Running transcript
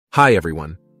Hi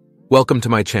everyone. Welcome to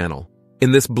my channel.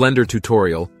 In this Blender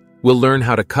tutorial, we'll learn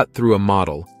how to cut through a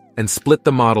model and split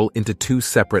the model into two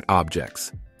separate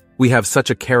objects. We have such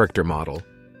a character model.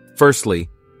 Firstly,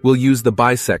 we'll use the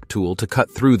Bisect tool to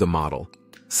cut through the model.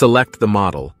 Select the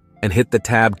model and hit the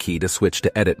Tab key to switch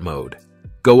to edit mode.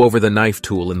 Go over the knife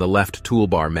tool in the left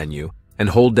toolbar menu and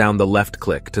hold down the left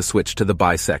click to switch to the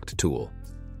Bisect tool.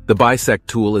 The Bisect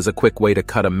tool is a quick way to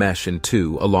cut a mesh in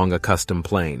two along a custom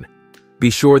plane. Be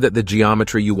sure that the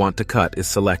geometry you want to cut is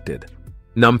selected.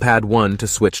 Numpad 1 to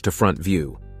switch to front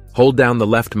view. Hold down the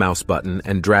left mouse button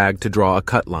and drag to draw a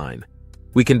cut line.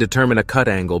 We can determine a cut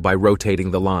angle by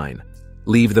rotating the line.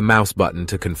 Leave the mouse button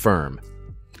to confirm.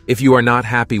 If you are not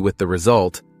happy with the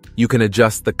result, you can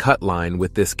adjust the cut line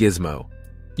with this gizmo.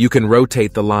 You can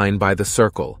rotate the line by the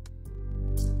circle.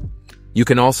 You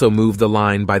can also move the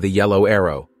line by the yellow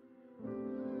arrow.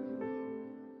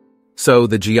 So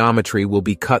the geometry will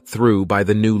be cut through by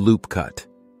the new loop cut.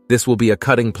 This will be a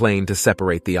cutting plane to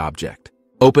separate the object.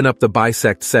 Open up the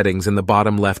Bisect settings in the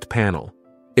bottom left panel.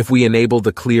 If we enable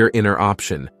the Clear Inner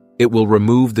option, it will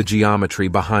remove the geometry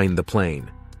behind the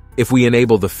plane. If we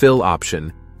enable the Fill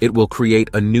option, it will create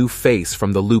a new face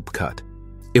from the loop cut.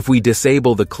 If we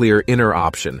disable the Clear Inner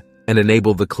option and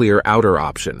enable the Clear Outer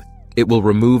option, it will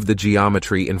remove the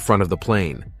geometry in front of the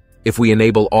plane. If we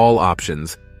enable all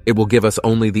options, it will give us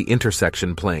only the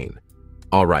intersection plane.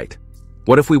 Alright,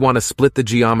 what if we want to split the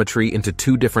geometry into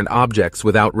two different objects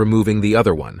without removing the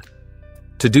other one?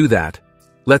 To do that,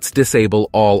 let's disable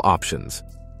all options.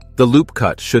 The loop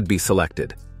cut should be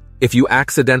selected. If you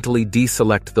accidentally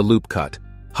deselect the loop cut,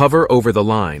 hover over the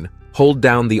line, hold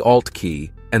down the Alt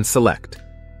key, and select.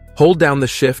 Hold down the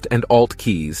Shift and Alt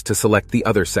keys to select the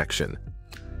other section.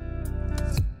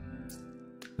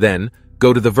 Then,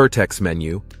 go to the Vertex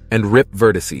menu and rip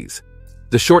vertices.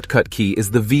 The shortcut key is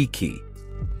the V key.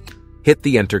 Hit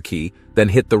the Enter key, then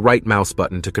hit the right mouse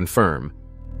button to confirm.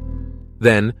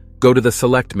 Then, go to the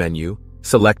Select menu,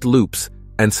 select Loops,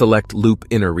 and select Loop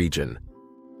Inner Region.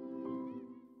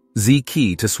 Z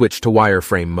key to switch to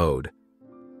wireframe mode.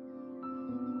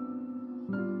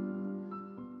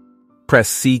 Press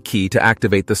C key to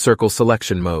activate the circle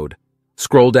selection mode.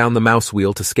 Scroll down the mouse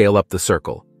wheel to scale up the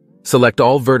circle. Select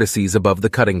all vertices above the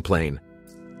cutting plane.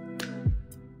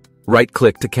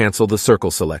 Right-click to cancel the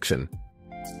circle selection.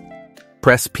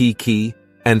 Press P key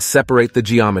and separate the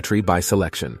geometry by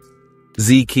selection.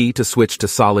 Z key to switch to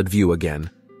solid view again.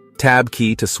 Tab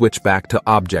key to switch back to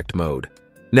object mode.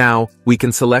 Now, we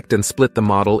can select and split the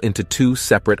model into two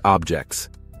separate objects.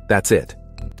 That's it.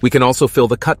 We can also fill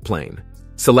the cut plane.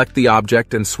 Select the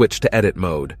object and switch to edit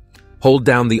mode. Hold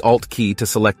down the Alt key to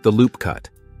select the loop cut.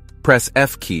 Press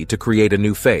F key to create a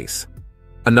new face.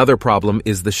 Another problem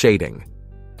is the shading.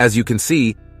 As you can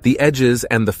see, the edges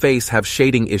and the face have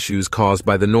shading issues caused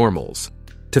by the normals.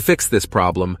 To fix this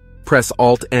problem, press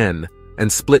Alt-N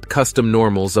and split custom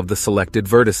normals of the selected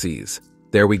vertices.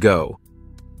 There we go.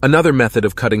 Another method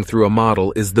of cutting through a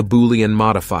model is the Boolean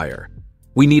modifier.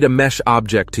 We need a mesh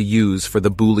object to use for the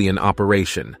Boolean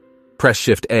operation. Press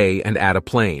Shift-A and add a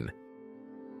plane.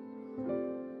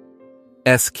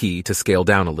 S key to scale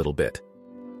down a little bit.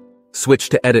 Switch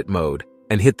to edit mode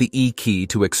and hit the E key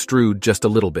to extrude just a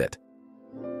little bit.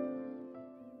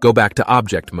 Go back to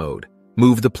object mode.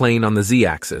 Move the plane on the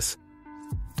Z-axis.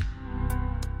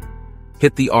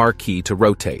 Hit the R key to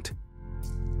rotate.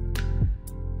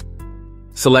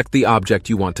 Select the object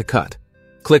you want to cut.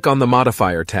 Click on the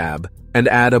Modifier tab and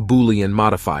add a Boolean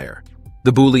modifier.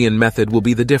 The Boolean method will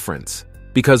be the difference,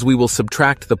 because we will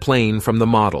subtract the plane from the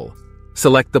model.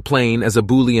 Select the plane as a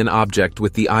Boolean object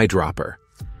with the eyedropper.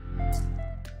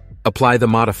 Apply the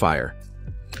modifier.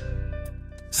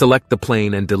 Select the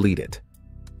plane and delete it.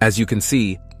 As you can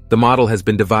see, the model has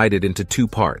been divided into two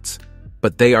parts,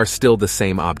 but they are still the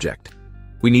same object.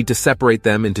 We need to separate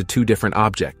them into two different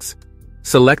objects.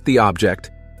 Select the object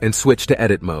and switch to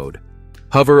edit mode.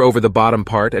 Hover over the bottom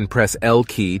part and press L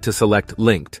key to select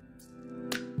linked.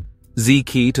 Z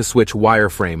key to switch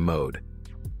wireframe mode.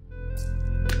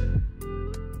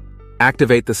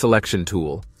 Activate the selection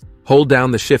tool. Hold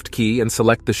down the Shift key and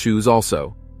select the shoes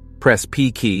also. Press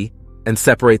P key and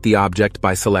separate the object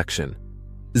by selection.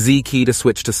 Z key to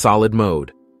switch to solid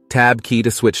mode. Tab key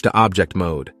to switch to object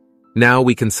mode. Now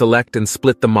we can select and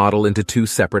split the model into two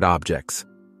separate objects.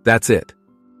 That's it.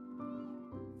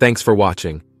 Thanks for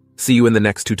watching. See you in the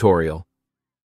next tutorial.